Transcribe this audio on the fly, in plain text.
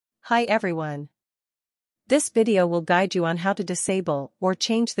Hi everyone. This video will guide you on how to disable or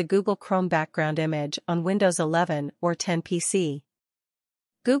change the Google Chrome background image on Windows 11 or 10 PC.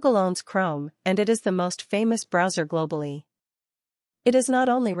 Google owns Chrome, and it is the most famous browser globally. It is not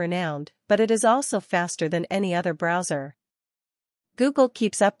only renowned, but it is also faster than any other browser. Google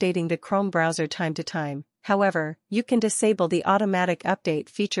keeps updating the Chrome browser time to time. However, you can disable the automatic update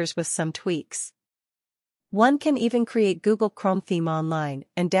features with some tweaks. One can even create Google Chrome theme online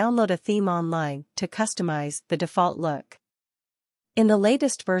and download a theme online to customize the default look. In the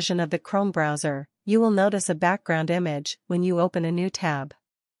latest version of the Chrome browser, you will notice a background image when you open a new tab.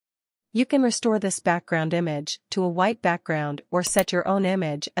 You can restore this background image to a white background or set your own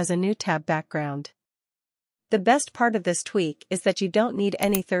image as a new tab background. The best part of this tweak is that you don't need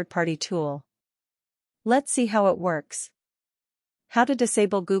any third-party tool. Let's see how it works. How to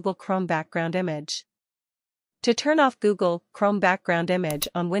disable Google Chrome background image. To turn off Google Chrome background image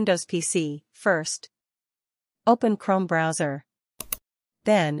on Windows PC, first, open Chrome browser.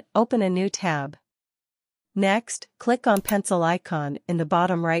 Then, open a new tab. Next, click on pencil icon in the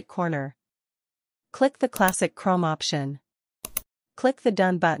bottom right corner. Click the classic Chrome option. Click the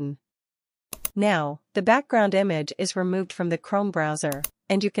Done button. Now, the background image is removed from the Chrome browser,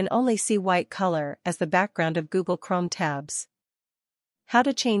 and you can only see white color as the background of Google Chrome tabs. How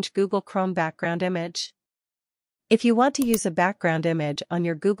to change Google Chrome background image? If you want to use a background image on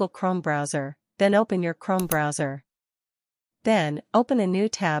your Google Chrome browser, then open your Chrome browser. Then, open a new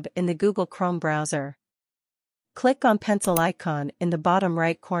tab in the Google Chrome browser. Click on pencil icon in the bottom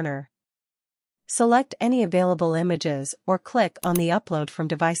right corner. Select any available images or click on the Upload from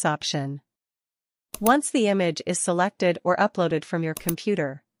Device option. Once the image is selected or uploaded from your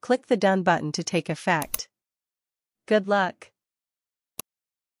computer, click the Done button to take effect. Good luck!